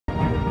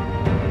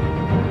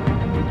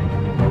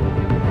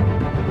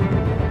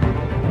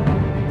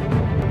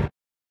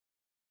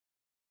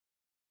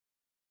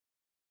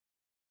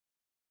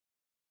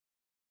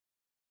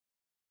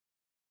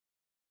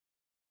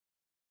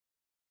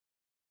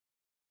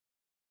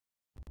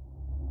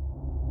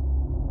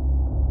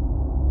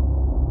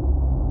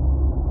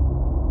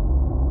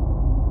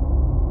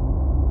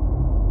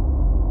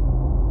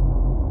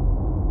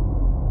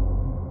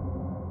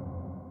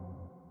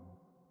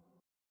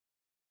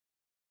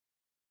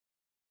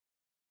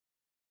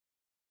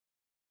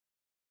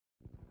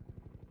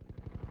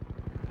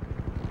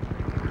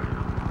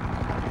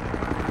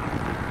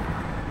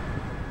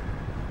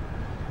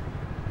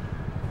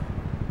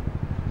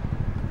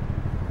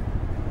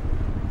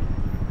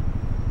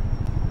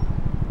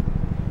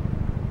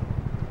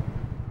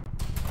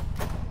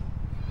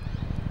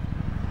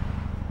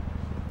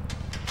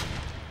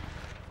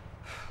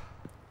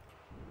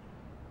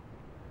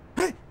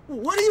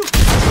What are you...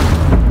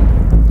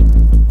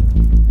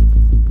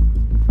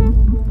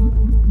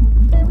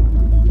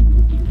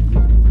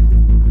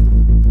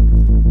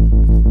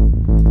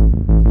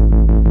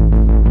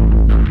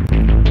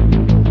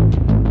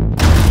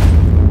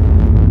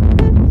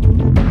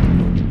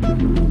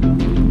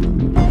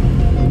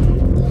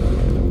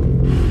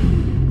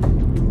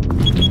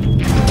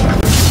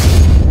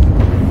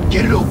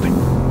 Get it open.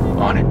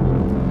 On it.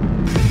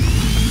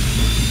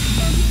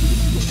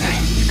 Hey,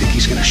 you think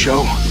he's gonna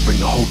show? Bring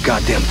the whole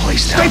goddamn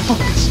place down. Stay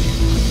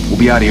focused! We'll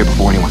be out of here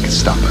before anyone can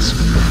stop us.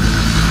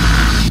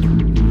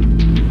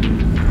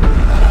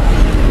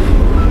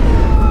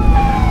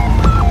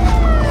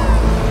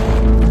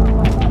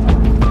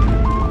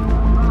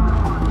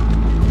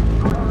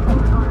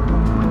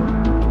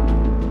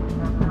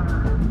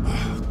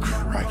 Oh,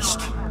 Christ.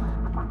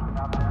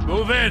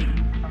 Move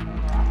in!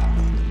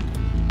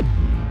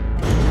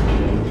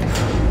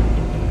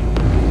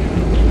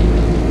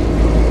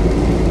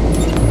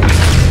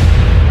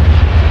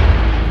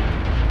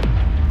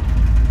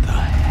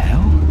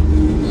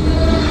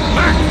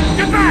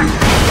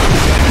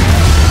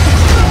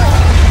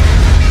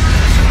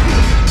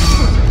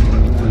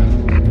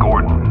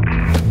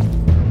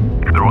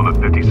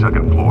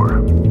 Second floor.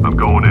 I'm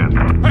going in.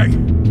 Hey!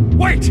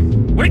 Wait!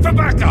 Wait for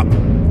backup!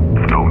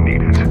 Don't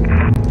need it.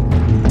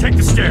 Take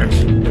the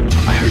stairs.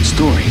 I heard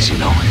stories, you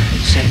know.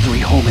 Sent 3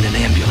 home in an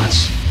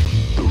ambulance.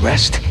 The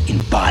rest in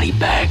body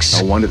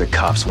bags. No wonder the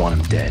cops want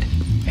him dead.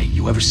 Hey,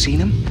 you ever seen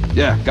him?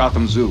 Yeah,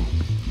 Gotham Zoo.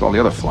 With all the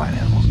other flying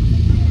animals.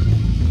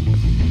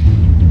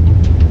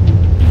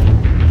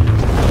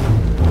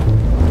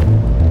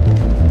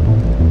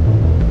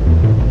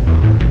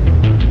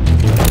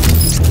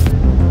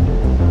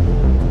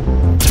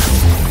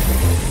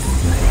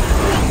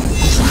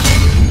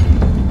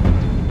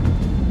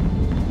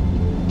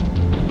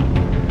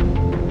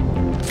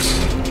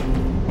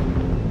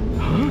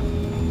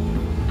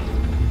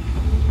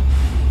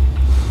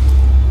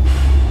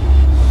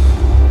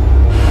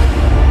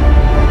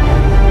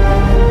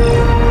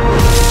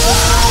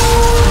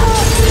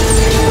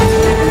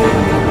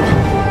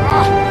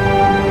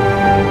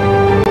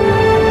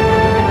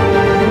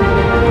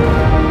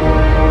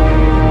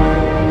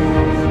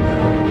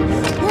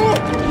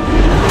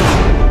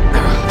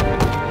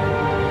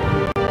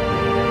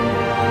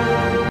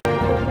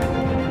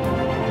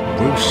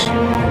 Bruce, you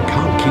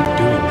can't keep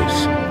doing this.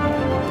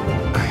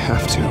 I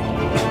have to. No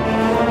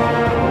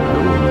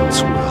one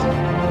else will.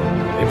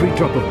 Every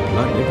drop of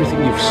blood, everything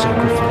you've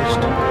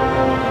sacrificed.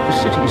 The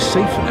city is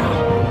safe now.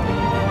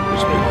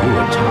 There's no you a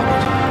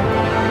target.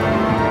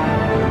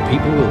 And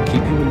people will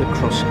keep you in the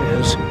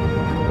crosshairs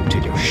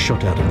until you're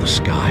shot out of the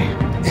sky.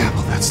 Yeah,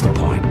 well, that's the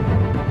point.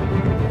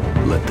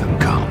 Let them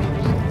come.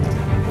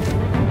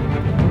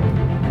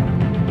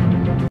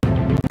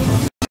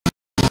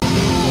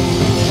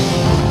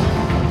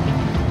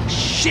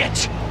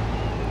 Shit!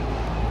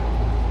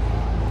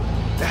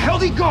 The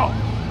hell'd he go?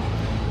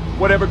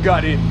 Whatever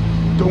got in,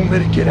 don't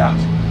let it get out.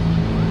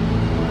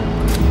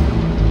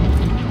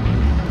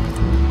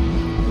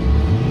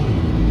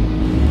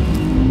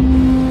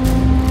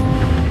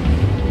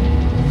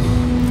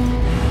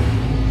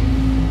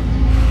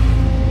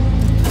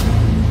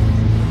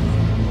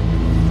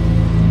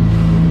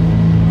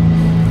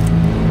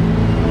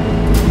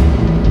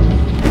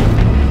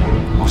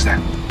 What was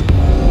that?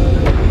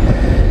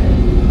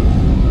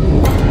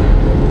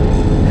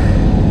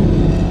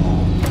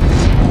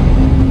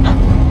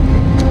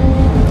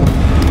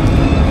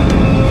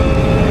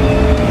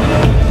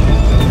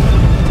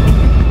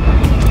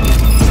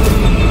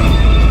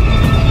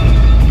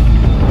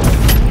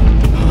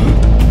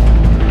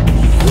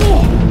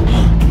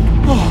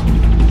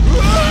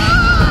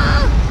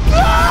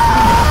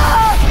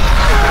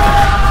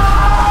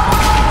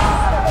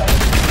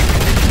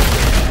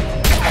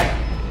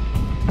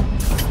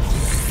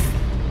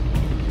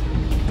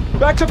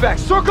 Back to back,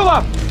 circle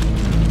up!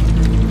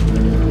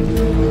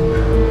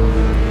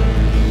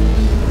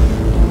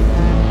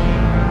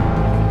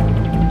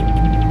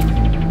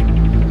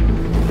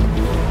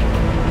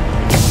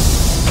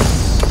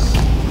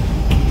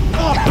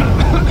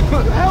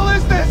 What the hell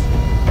is this?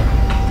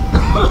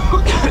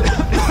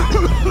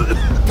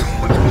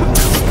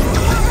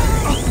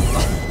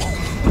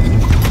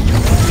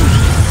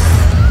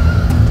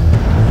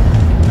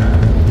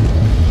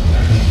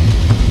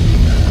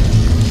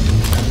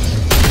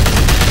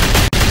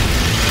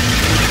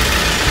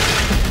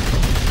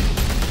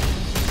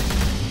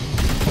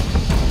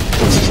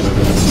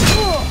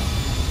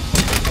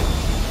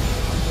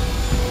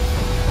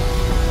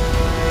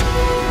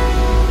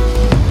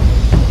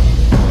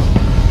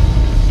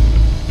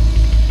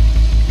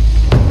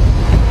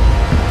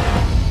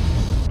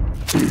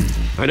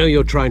 I know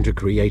you're trying to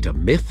create a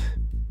myth,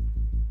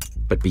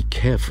 but be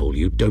careful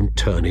you don't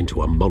turn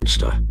into a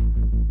monster.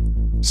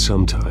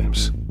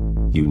 Sometimes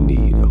you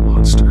need a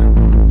monster.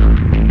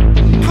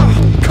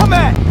 Come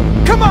on!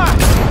 Come on!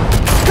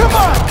 Come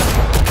on!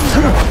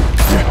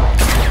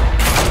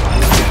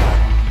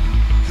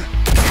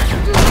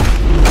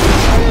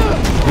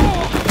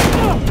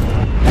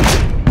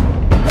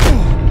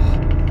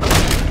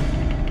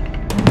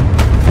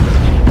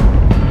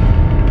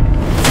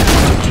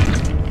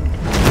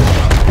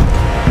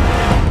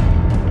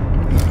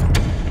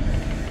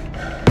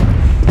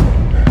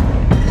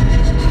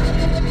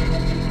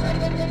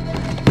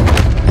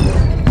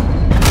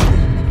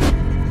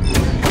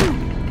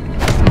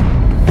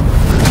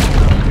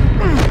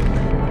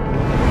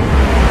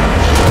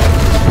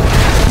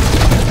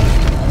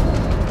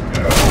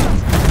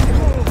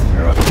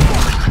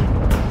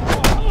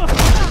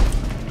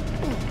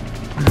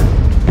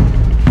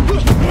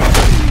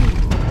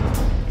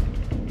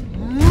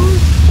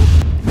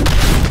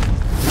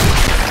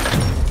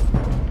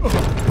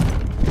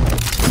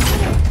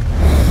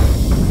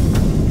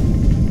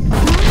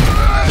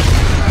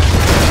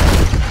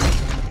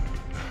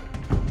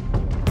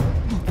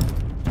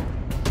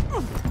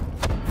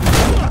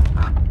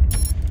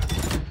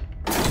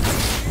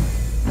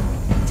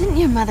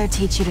 your mother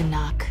teach you to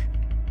knock?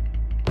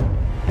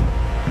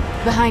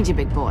 Behind you,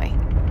 big boy.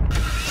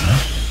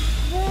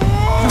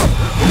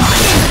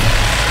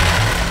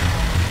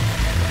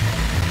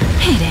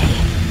 Heyday.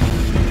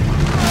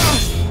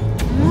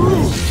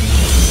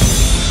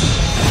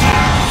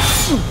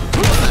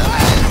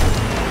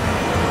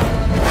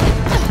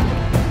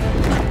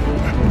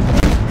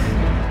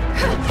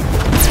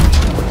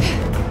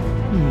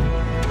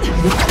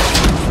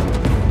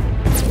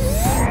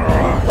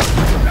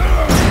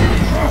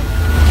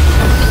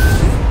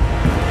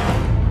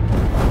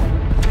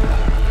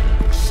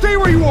 Stay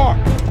where you are!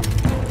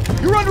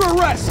 You're under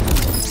arrest!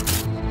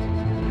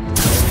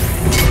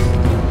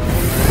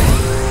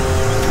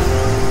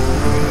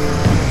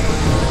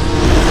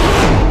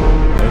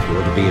 If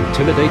you're to be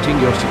intimidating,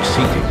 you're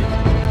succeeding.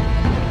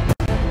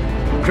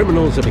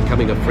 Criminals are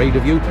becoming afraid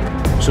of you,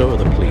 so are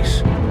the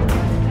police.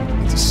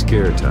 It's a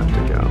scare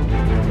tactic, Al.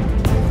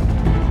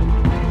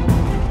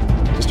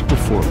 Just a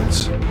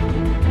performance.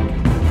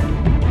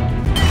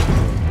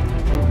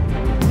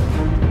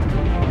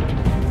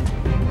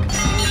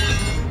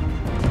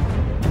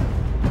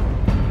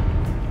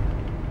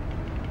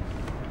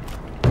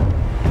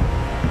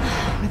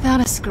 Without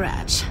a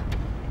scratch.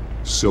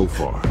 So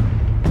far.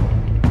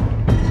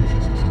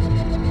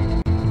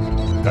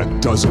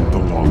 That doesn't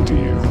belong to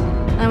you.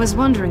 I was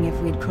wondering if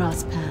we'd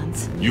cross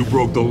paths. You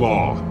broke the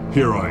law.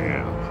 Here I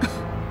am.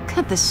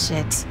 Cut the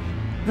shit.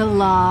 The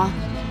law.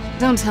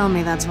 Don't tell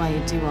me that's why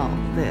you do all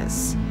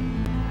this.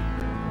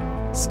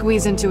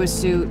 Squeeze into a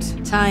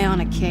suit, tie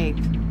on a cape.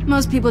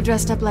 Most people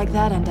dressed up like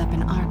that end up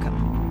in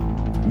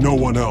Arkham. No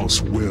one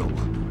else will.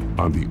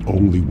 I'm the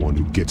only one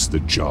who gets the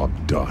job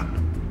done.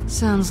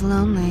 Sounds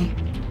lonely.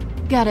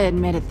 Gotta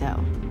admit it, though.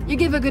 You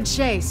give a good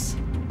chase.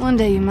 One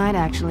day you might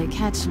actually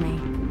catch me.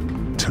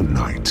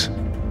 Tonight.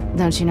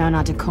 Don't you know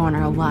not to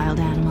corner a wild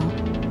animal?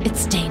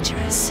 It's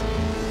dangerous.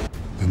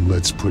 Then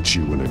let's put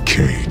you in a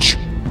cage.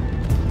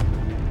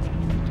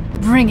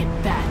 Bring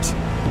it, Bat.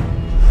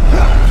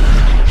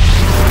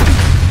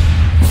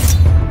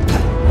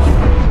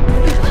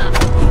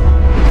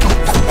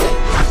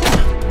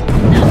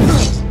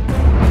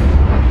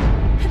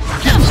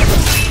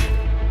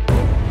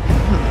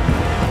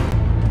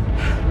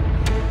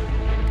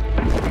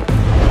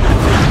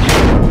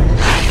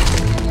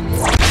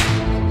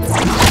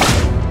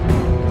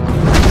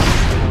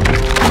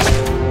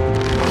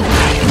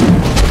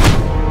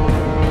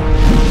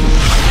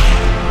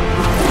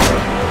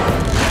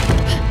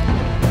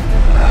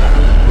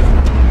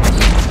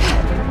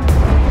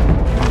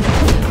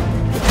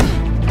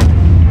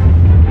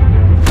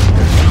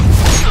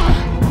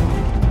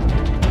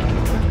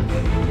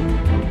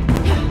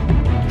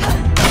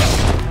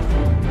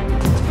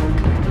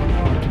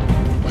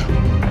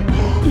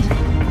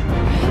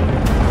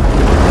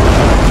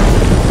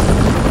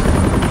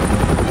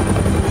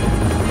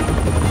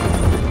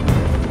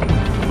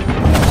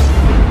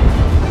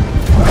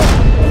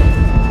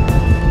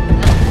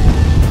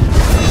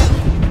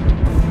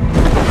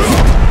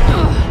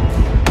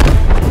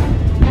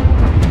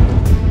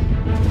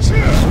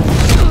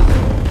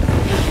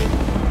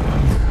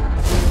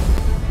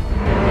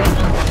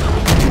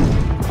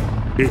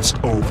 It's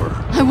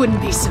over. I wouldn't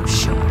be so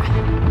sure.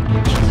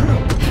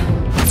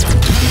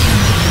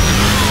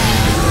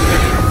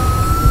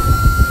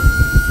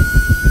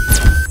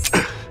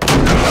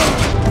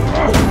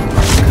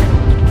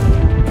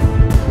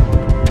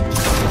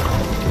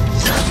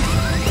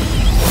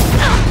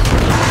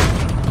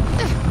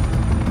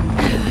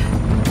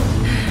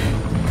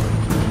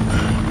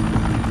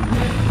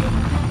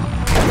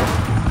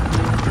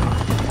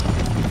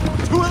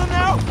 Two of them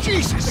now?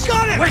 Jesus!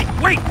 Got it!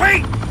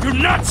 Wait! Do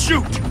not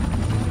shoot!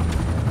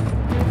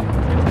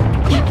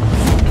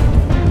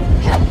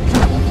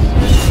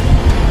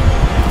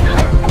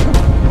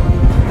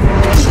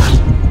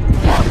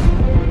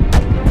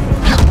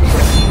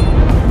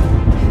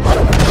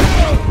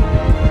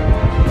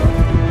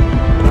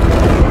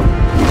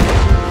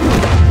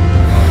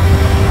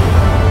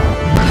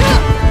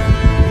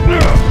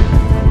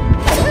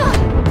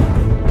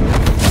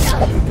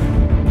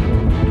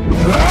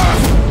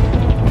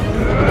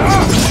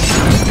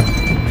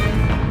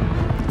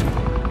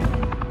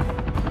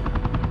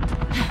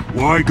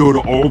 Why go to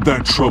all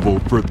that trouble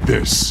for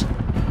this?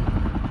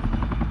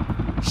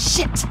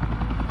 Shit!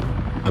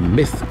 A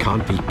myth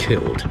can't be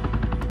killed.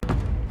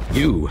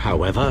 You,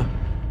 however,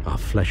 are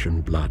flesh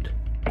and blood.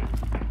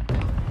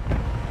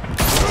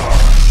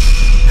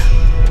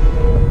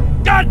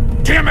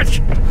 God damn it!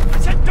 I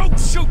said don't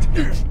shoot!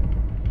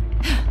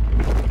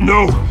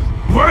 No!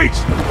 Wait!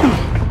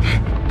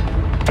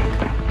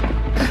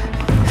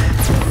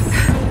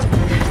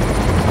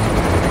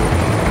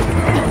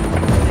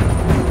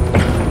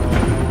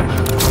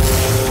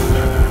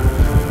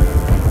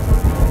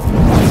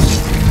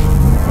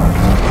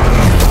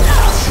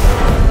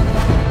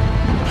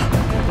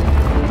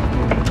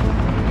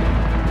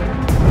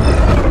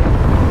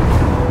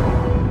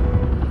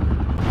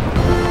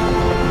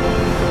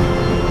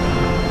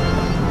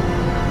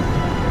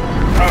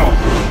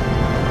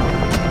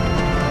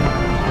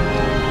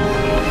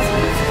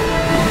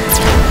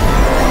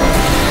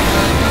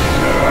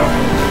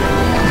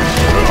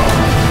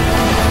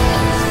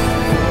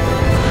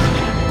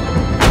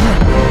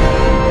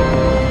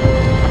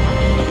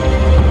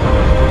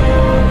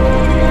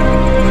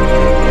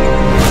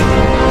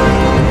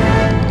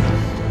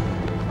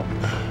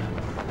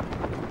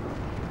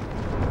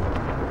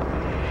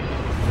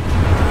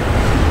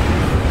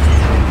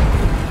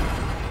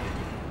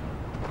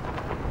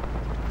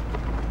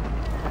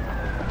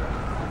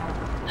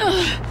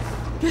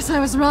 Guess I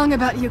was wrong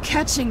about you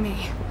catching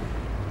me.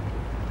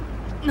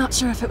 Not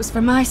sure if it was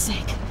for my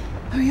sake,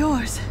 or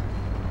yours.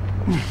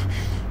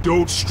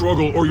 Don't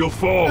struggle or you'll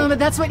fall! Oh, but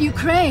that's what you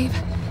crave.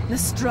 The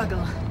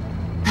struggle.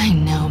 I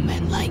know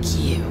men like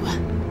you.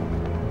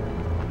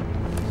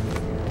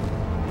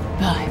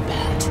 Bye,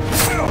 Bat.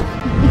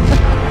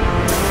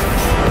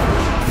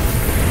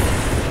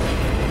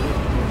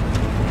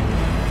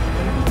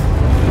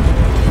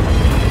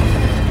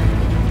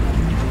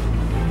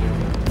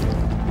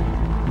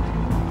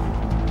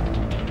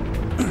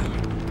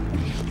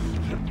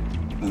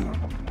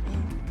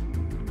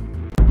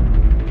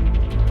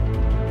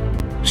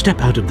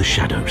 Step out of the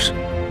shadows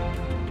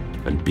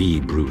and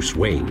be Bruce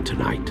Wayne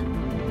tonight.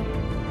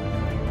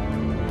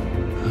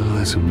 Oh,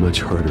 that's a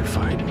much harder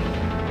fight.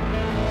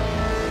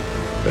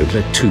 Don't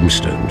let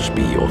tombstones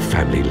be your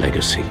family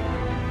legacy.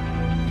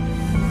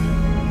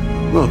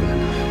 Well then.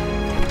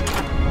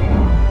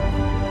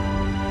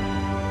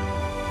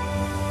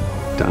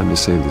 Time to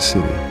save the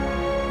city.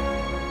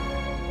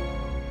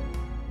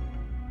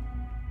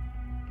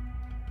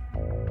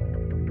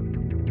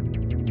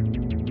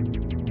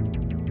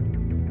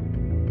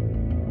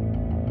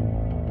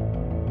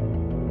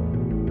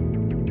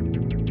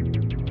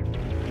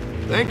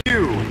 Thank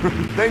you.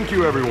 Thank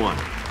you, everyone.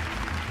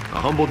 A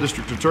humble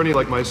district attorney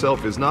like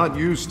myself is not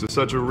used to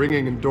such a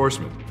ringing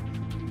endorsement.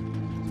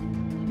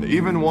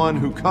 Even one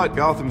who cut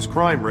Gotham's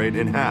crime rate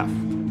in half.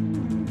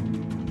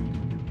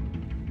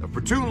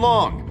 For too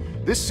long,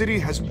 this city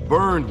has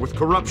burned with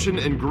corruption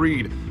and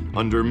greed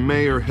under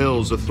Mayor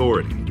Hill's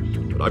authority.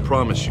 But I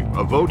promise you,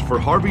 a vote for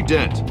Harvey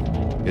Dent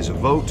is a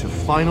vote to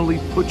finally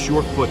put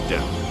your foot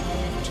down.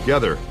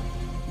 Together,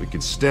 we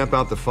can stamp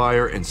out the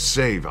fire and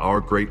save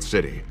our great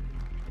city.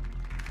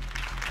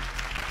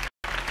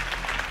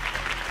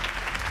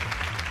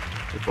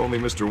 If only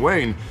Mr.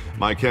 Wayne,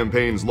 my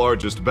campaign's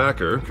largest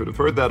backer, could have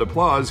heard that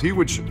applause, he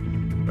would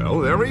well,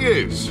 there he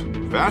is.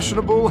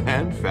 Fashionable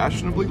and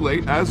fashionably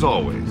late as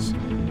always.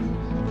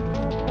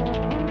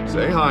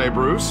 Say hi,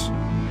 Bruce.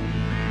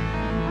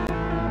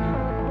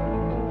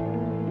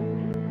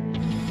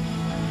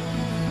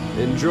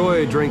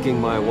 Enjoy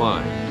drinking my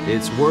wine.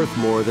 It's worth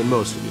more than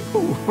most of you.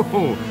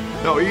 Oh,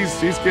 no,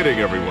 he's kidding,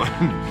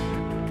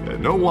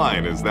 everyone. No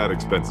wine is that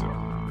expensive.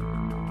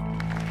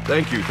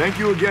 Thank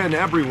you again,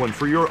 everyone,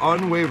 for your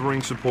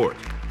unwavering support.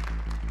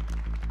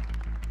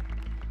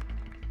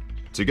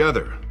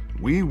 Together,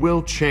 we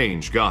will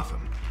change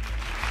Gotham.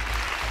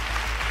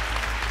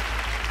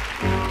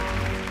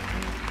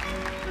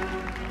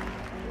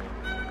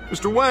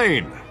 Mr.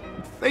 Wayne,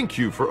 thank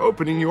you for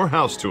opening your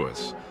house to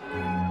us.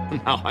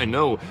 Now, I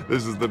know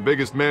this is the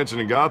biggest mansion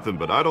in Gotham,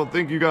 but I don't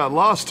think you got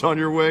lost on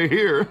your way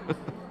here.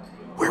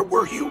 Where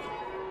were you?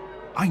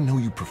 I know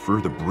you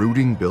prefer the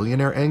brooding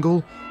billionaire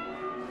angle,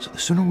 so the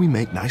sooner we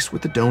make nice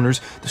with the donors,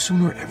 the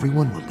sooner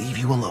everyone will leave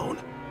you alone.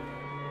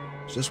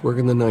 Just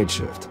working the night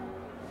shift.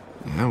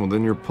 Yeah, well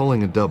then you're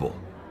pulling a double.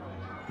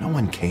 No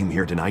one came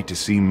here tonight to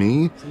see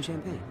me. Some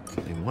champagne.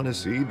 They want to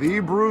see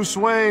the Bruce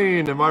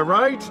Wayne, am I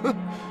right?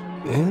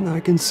 And I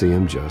can see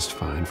him just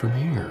fine from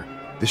here.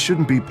 This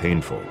shouldn't be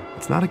painful.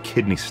 It's not a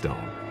kidney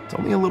stone. It's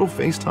only a little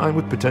FaceTime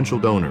with potential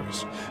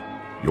donors.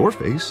 Your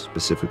face,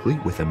 specifically,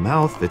 with a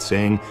mouth that's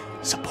saying,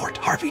 support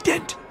Harvey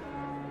Dent.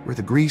 We're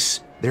the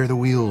grease, they're the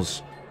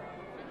wheels.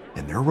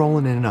 And they're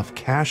rolling in enough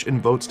cash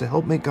and votes to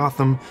help make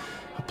Gotham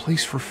a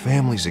place for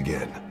families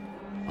again.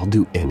 I'll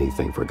do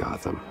anything for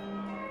Gotham.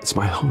 It's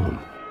my home.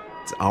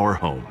 It's our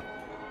home.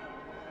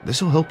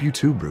 This'll help you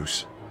too,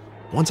 Bruce.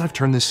 Once I've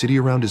turned this city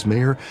around as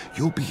mayor,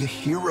 you'll be a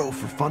hero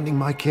for funding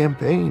my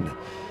campaign.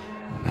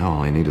 Now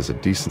all I need is a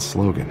decent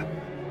slogan.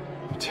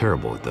 I'm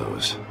terrible at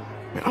those.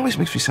 It always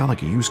makes me sound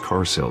like a used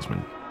car salesman.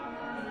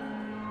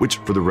 Which,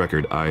 for the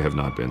record, I have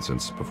not been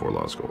since before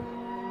law school.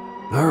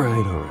 All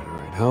right.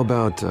 How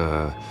about,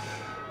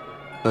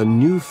 a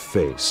new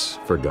face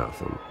for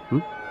Gotham,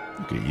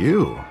 Look at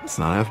you. It's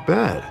not half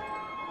bad.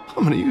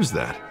 I'm gonna use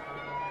that.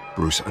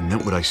 Bruce, I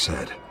meant what I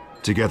said.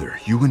 Together,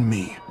 you and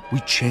me,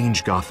 we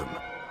change Gotham.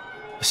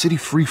 A city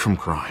free from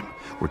crime,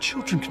 where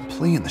children can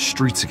play in the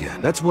streets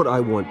again. That's what I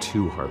want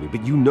too, Harvey,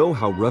 but you know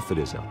how rough it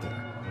is out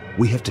there.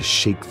 We have to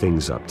shake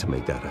things up to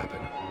make that happen.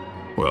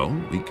 Well,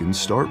 we can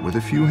start with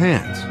a few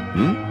hands,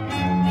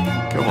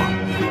 Come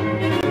on.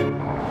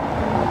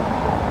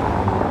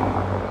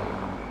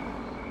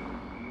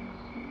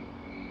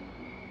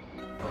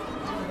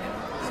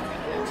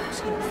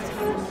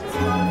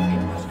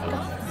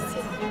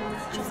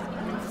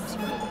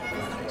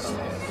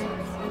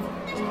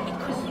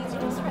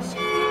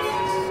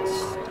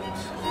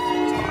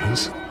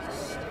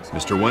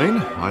 Mr. Wayne,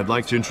 I'd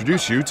like to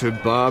introduce you to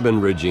Bob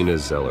and Regina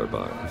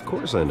Zellerbach. Of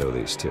course I know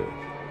these two.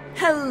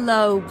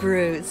 Hello,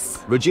 Bruce.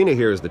 Regina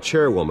here is the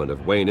chairwoman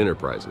of Wayne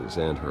Enterprises,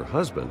 and her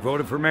husband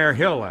Voted for Mayor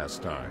Hill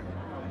last time.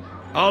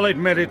 I'll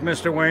admit it,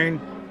 Mr.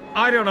 Wayne.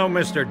 I don't know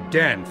Mr.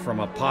 Dent from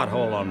a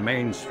pothole on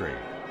Main Street,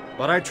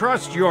 but I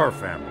trust your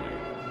family.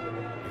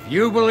 If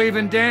you believe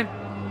in Dent,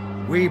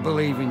 we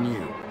believe in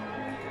you.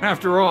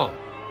 After all,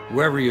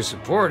 whoever you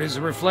support is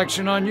a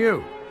reflection on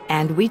you.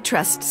 And we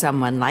trust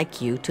someone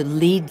like you to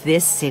lead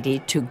this city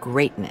to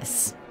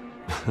greatness.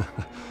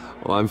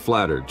 Well, I'm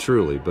flattered,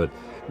 truly, but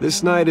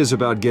this night is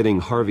about getting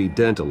Harvey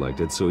Dent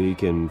elected so he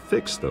can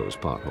fix those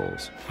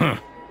potholes.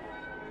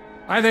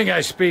 I think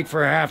I speak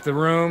for half the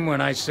room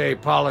when I say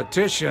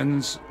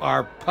politicians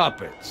are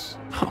puppets.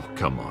 Oh,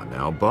 come on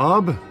now,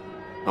 Bob.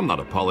 I'm not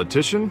a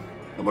politician.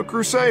 I'm a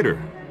crusader.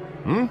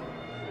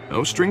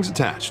 No strings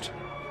attached.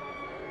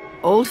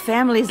 Old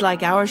families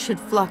like ours should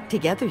flock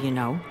together, you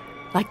know,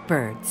 like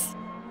birds.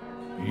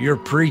 You're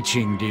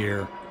preaching,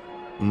 dear.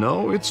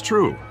 No, it's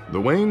true. The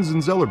Waynes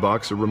and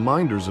Zellerbachs are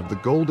reminders of the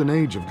golden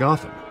age of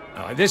Gotham.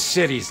 This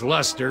city's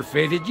luster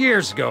faded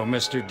years ago,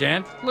 Mr.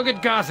 Dent. Look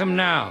at Gotham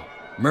now.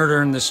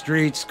 Murder in the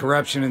streets,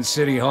 corruption in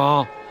City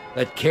Hall,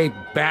 that Cape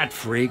Bat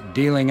freak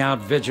dealing out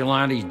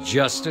vigilante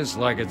justice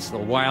like it's the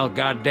wild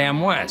goddamn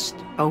West.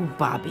 Oh,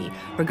 Bobby,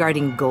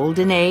 regarding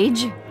Golden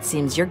Age,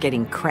 seems you're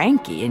getting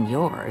cranky in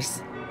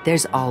yours.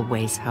 There's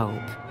always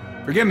hope.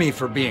 Forgive me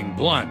for being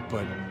blunt,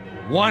 but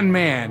one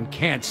man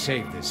can't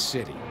save this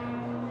city.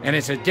 And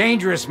it's a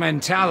dangerous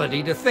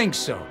mentality to think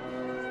so.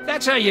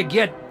 That's how you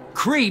get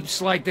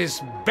creeps like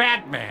this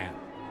Batman.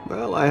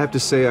 Well, I have to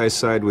say I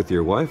side with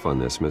your wife on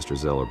this, Mr.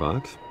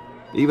 Zellerbach.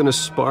 Even a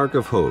spark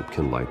of hope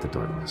can light the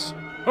darkness.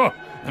 Oh,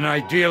 an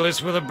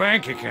idealist with a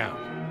bank account.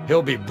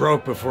 He'll be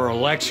broke before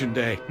Election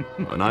Day.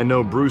 And I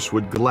know Bruce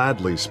would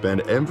gladly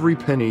spend every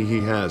penny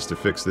he has to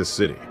fix this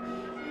city.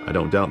 I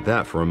don't doubt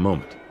that for a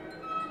moment.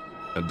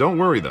 And don't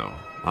worry, though.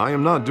 I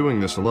am not doing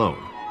this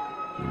alone.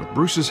 And with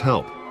Bruce's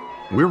help,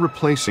 we're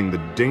replacing the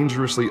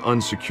dangerously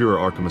unsecure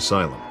Arkham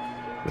Asylum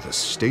with a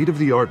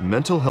state-of-the-art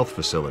mental health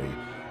facility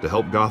to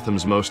help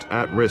Gotham's most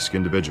at-risk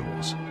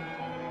individuals.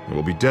 It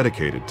will be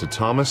dedicated to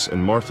Thomas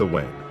and Martha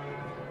Wayne,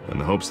 in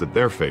the hopes that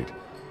their fate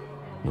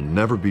will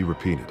never be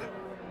repeated.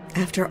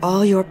 After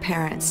all your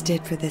parents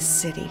did for this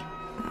city,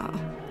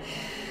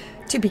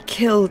 to be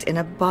killed in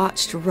a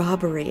botched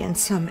robbery in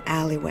some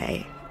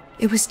alleyway,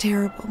 it was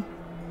terrible.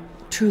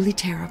 Truly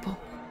terrible.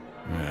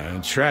 A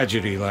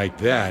tragedy like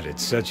that at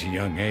such a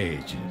young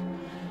age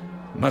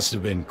must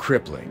have been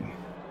crippling.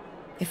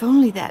 If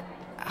only that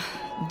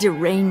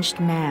deranged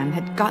man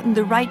had gotten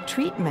the right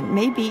treatment,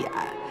 maybe...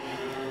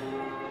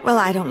 well,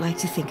 I don't like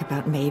to think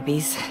about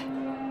maybes.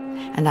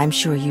 And I'm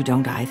sure you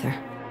don't either.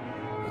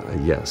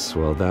 Yes,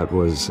 well, that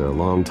was a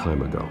long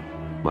time ago.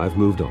 I've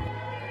moved on.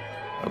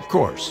 Of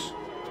course.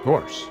 Of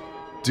course.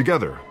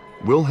 Together,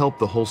 we'll help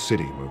the whole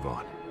city move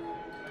on.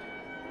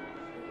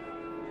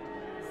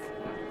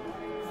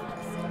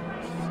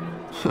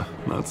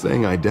 Not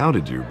saying I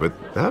doubted you,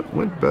 but that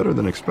went better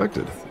than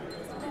expected.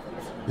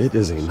 It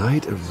is a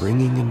night of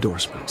ringing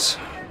endorsements.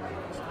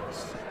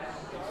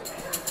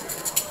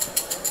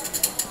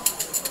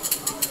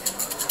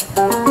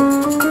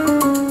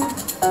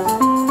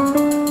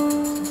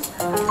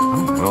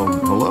 Well,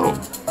 hello.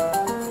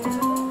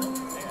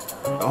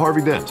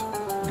 Harvey Dent,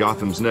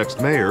 Gotham's next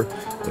mayor,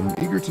 and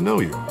eager to know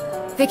you.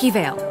 Vicky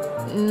Vale.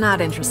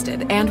 Not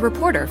interested. And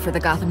reporter for the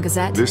Gotham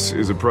Gazette. This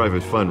is a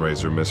private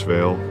fundraiser, Miss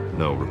Vale.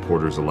 No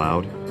reporters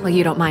allowed. Well,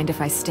 you don't mind if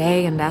I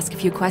stay and ask a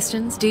few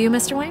questions, do you,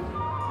 Mr. Wayne?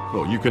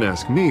 Well, you can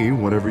ask me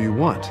whatever you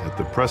want at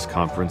the press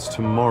conference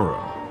tomorrow.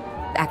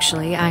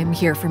 Actually, I'm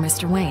here for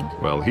Mr. Wayne.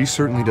 Well, he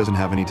certainly doesn't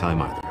have any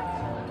time either.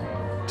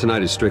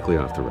 Tonight is strictly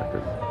off the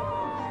record.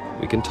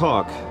 We can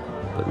talk,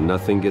 but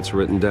nothing gets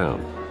written down.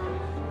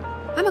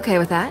 I'm okay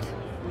with that.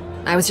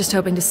 I was just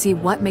hoping to see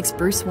what makes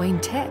Bruce Wayne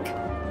tick.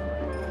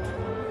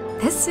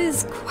 This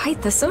is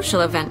quite the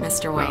social event,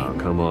 Mr. Wayne. Oh,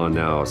 come on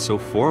now. So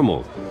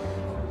formal.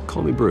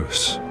 Call me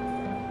Bruce.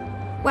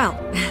 Well,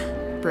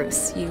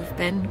 Bruce, you've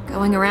been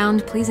going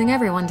around pleasing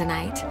everyone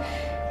tonight.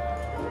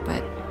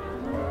 But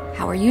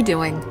how are you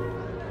doing?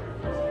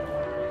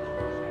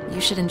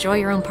 You should enjoy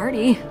your own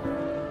party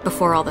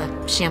before all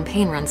the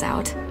champagne runs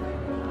out.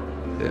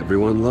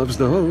 Everyone loves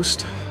the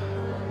host.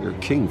 You're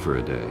king for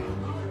a day.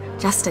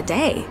 Just a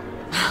day?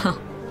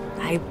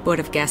 I would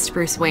have guessed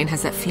Bruce Wayne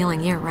has that feeling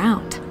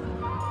year-round.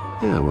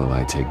 Yeah, well,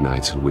 I take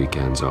nights and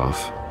weekends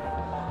off.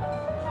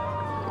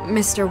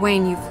 Mr.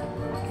 Wayne,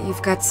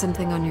 you've got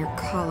something on your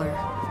collar.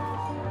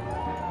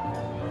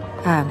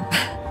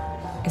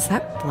 Is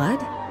that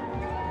blood?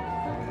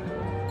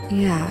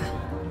 Yeah.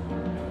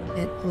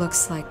 It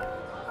looks like...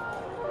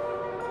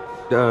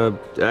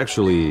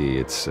 Actually,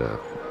 it's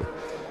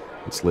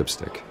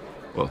lipstick.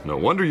 Well, no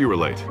wonder you were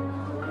late.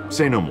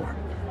 Say no more.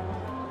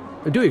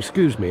 Do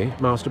excuse me,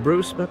 Master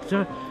Bruce, but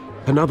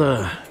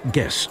another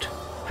guest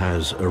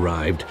has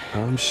arrived.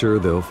 I'm sure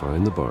they'll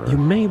find the bar. You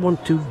may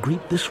want to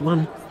greet this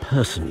one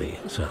personally,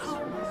 sir.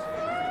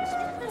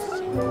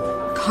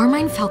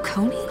 Carmine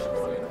Falcone?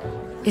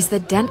 Is the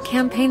Dent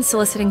campaign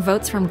soliciting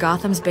votes from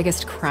Gotham's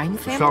biggest crime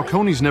family?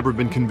 Falcone's never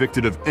been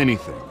convicted of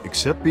anything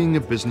except being a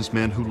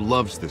businessman who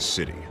loves this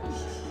city.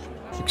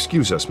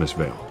 Excuse us, Miss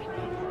Vale.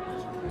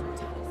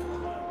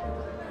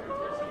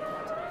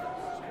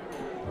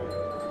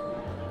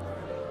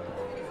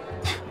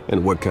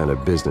 And what kind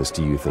of business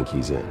do you think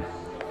he's in?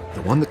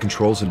 The one that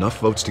controls enough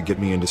votes to get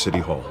me into City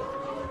Hall.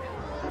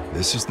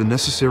 This is the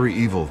necessary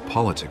evil of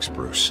politics,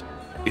 Bruce.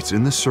 It's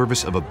in the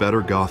service of a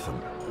better Gotham,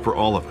 for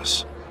all of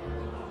us.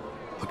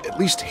 Look, at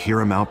least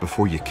hear him out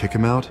before you kick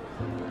him out.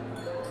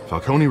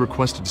 Falcone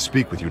requested to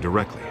speak with you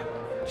directly.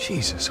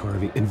 Jesus,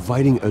 Harvey,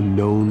 inviting a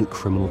known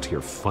criminal to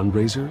your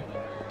fundraiser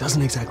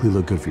doesn't exactly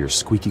look good for your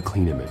squeaky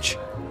clean image.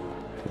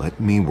 Let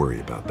me worry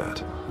about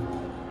that.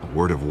 A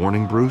word of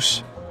warning,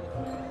 Bruce?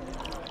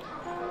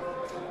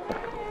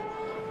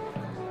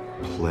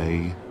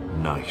 Play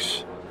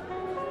nice.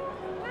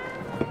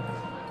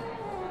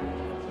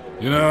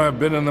 You know, I've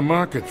been in the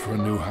market for a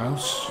new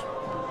house.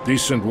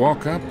 Decent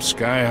walk-up,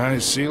 sky-high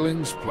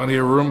ceilings, plenty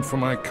of room for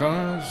my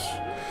cars.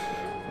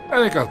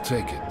 I think I'll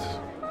take it.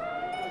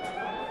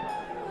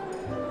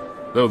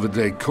 Though the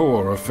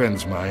decor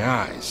offends my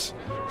eyes.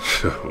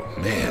 Oh,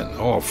 man,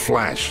 all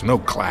flash, no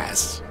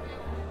class.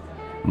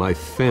 My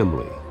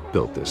family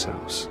built this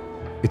house.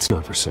 It's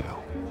not for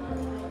sale.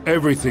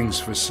 Everything's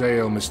for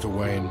sale, Mr.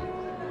 Wayne.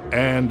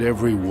 And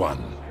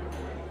everyone.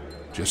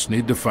 Just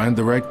need to find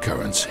the right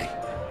currency.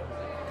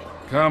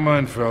 Come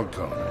on,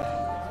 Falcone.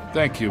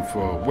 Thank you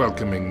for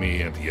welcoming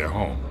me into your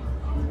home.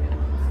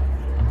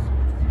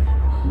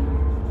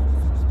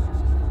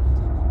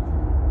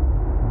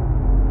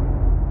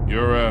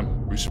 You're a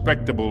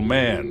respectable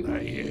man, I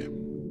hear.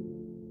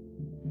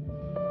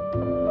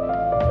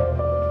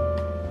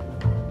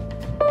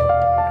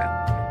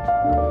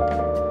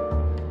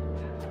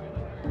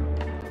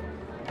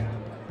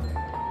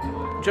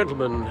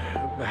 Gentlemen,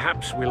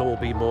 perhaps we'll all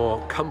be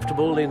more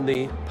comfortable in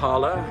the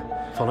parlor.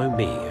 Follow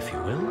me, if you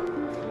will.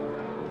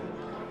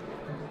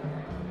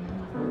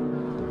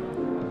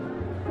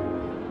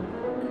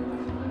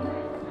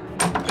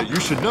 You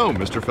should know,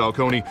 Mr.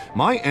 Falcone,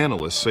 my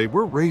analysts say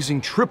we're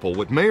raising triple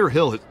what Mayor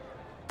Hill had...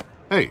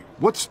 Hey,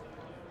 what's...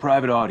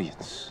 Private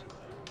audience.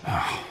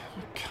 Oh,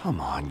 come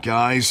on,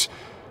 guys.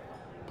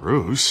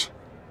 Bruce?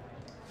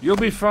 You'll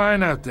be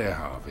fine out there,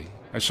 Harvey.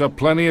 I saw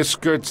plenty of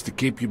skirts to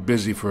keep you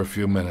busy for a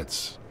few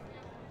minutes.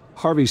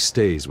 Harvey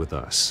stays with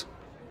us.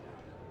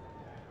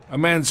 A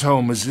man's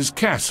home is his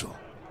castle.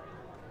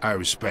 I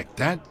respect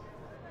that.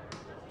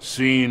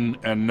 Seen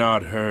and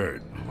not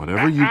heard.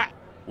 Whatever you...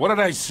 What did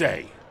I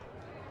say?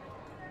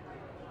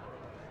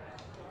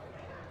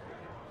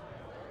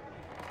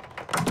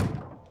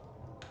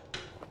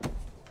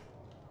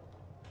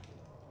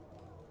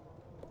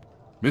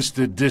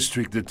 Mr.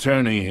 District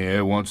Attorney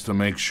here wants to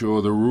make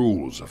sure the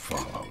rules are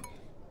followed.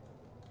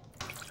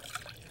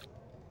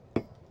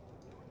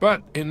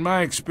 But in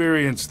my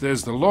experience,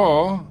 there's the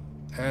law,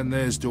 and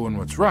there's doing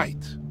what's right.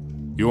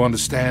 You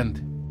understand?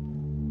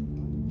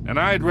 And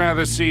I'd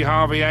rather see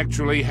Harvey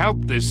actually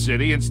help this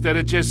city instead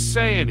of just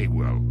saying he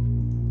will.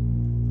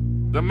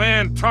 The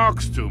man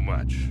talks too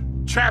much,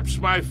 chaps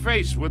my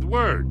face with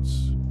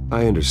words.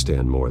 I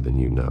understand more than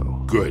you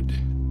know. Good.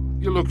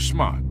 You look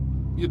smart.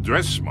 You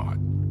dress smart.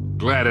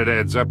 Glad it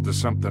adds up to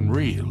something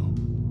real.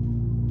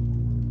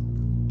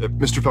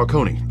 Mr.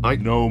 Falcone,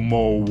 No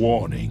more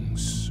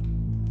warnings.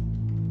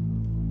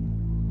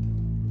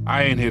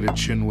 I ain't here to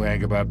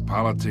chinwag about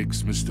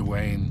politics, Mr.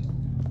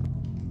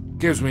 Wayne.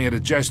 Gives me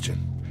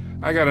indigestion.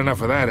 I got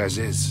enough of that as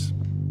is.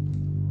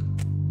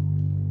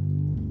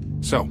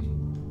 So,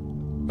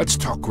 let's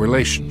talk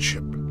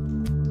relationship.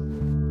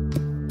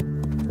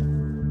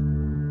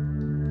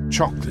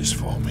 Chalk this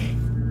for me.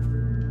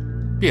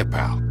 Be a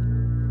pal.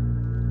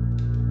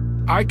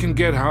 I can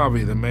get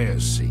Harvey the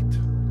mayor's seat,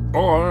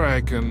 or I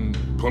can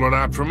pull it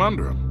out from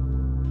under him.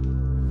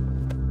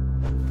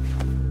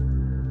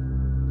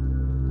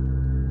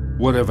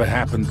 Whatever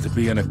happens to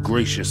being a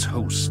gracious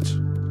host?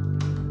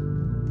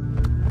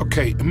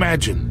 Okay,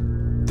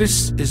 imagine,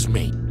 this is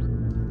me.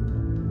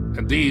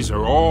 And these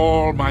are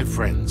all my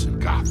friends in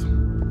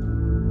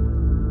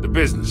Gotham. The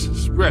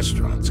businesses,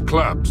 restaurants,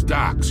 clubs,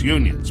 docks,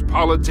 unions,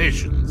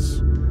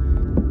 politicians.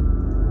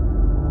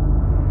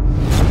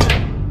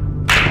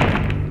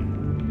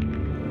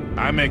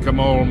 I make them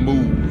all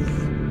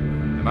move.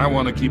 And I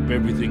want to keep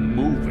everything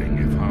moving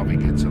if Harvey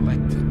gets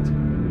elected.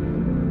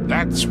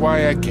 That's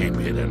why I came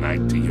here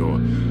tonight to your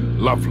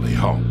lovely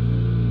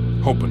home,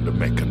 hoping to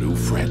make a new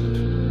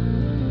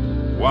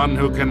friend. One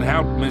who can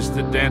help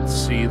Mr. Dent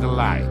see the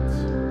light,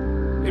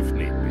 if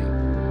need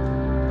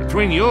be.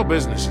 Between your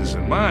businesses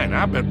and mine,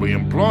 I bet we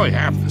employ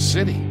half the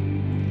city.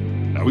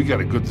 Now, we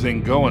got a good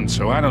thing going,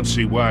 so I don't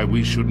see why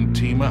we shouldn't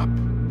team up.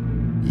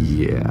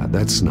 Yeah,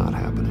 that's not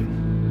happening.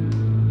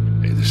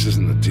 Hey, this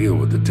isn't a deal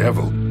with the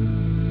devil.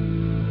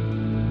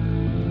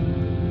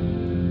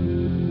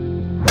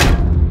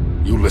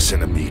 You listen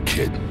to me,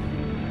 kid.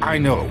 I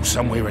know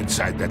somewhere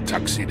inside that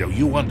tuxedo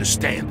you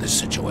understand this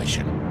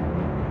situation.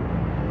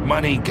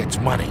 Money gets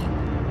money.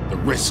 The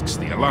risks,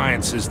 the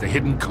alliances, the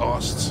hidden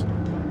costs.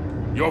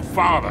 Your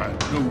father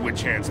knew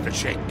which hands to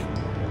shake.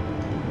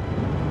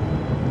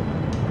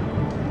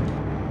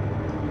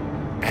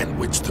 And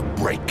which to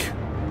break.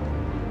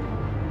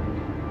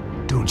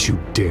 Don't you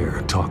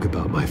dare talk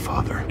about my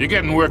father. You're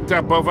getting worked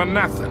up over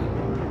nothing.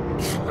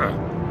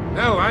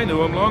 Hell, I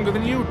knew him longer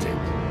than you did.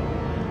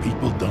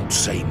 People don't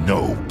say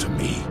no to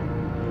me.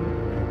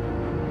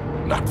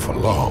 Not for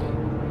long.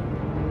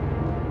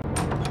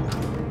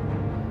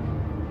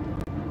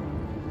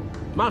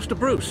 Master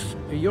Bruce,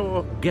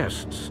 your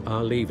guests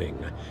are leaving.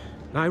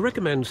 I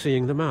recommend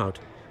seeing them out.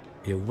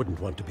 You wouldn't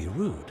want to be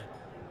rude.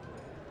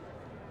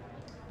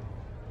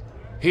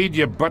 Heed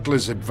your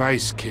butler's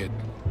advice, kid.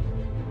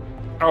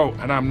 Oh,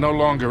 and I'm no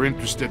longer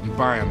interested in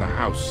buying the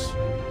house.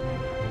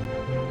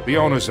 The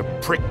owner's a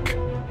prick,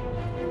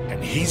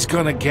 and he's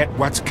gonna get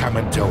what's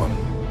coming to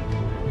him.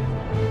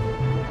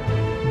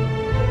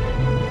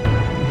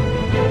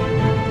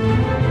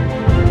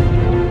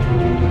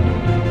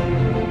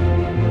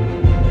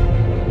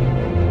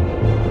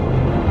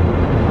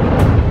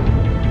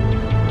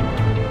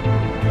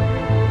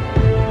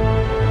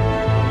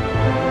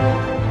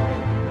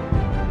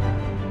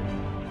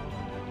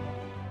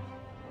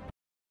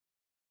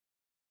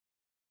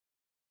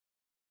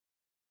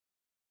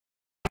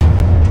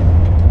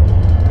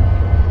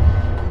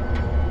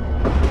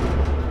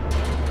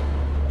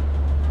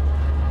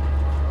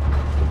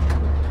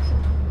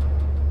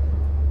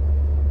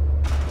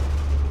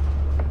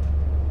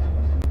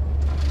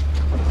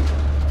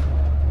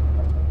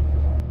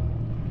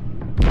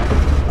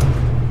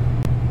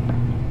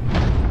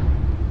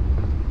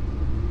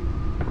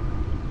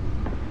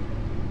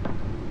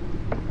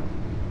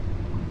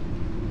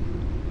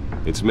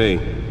 It's me.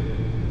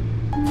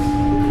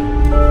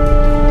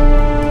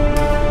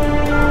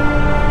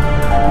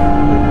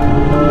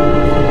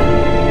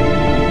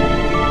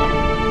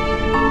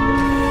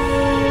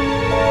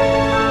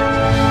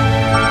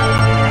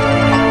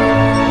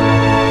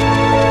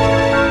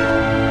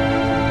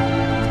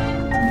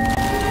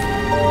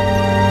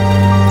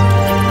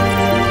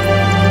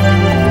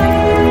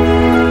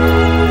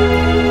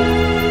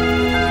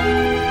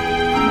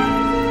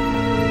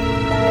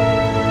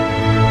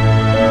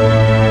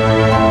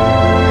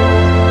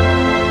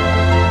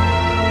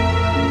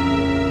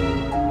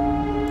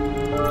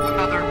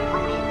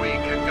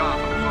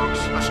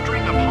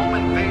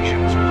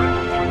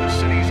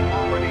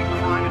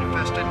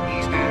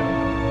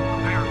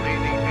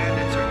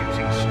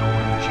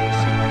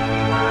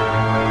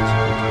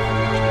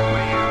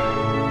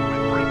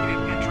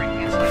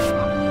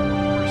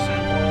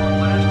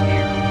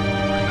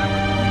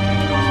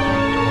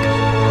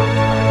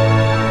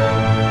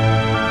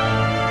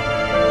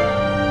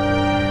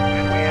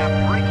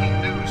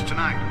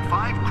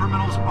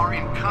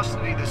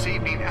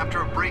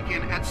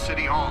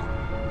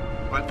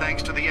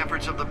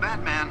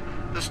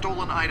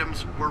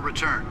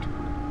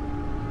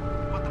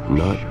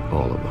 Not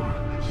all of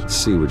them. Let's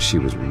see what she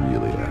was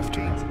really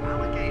after.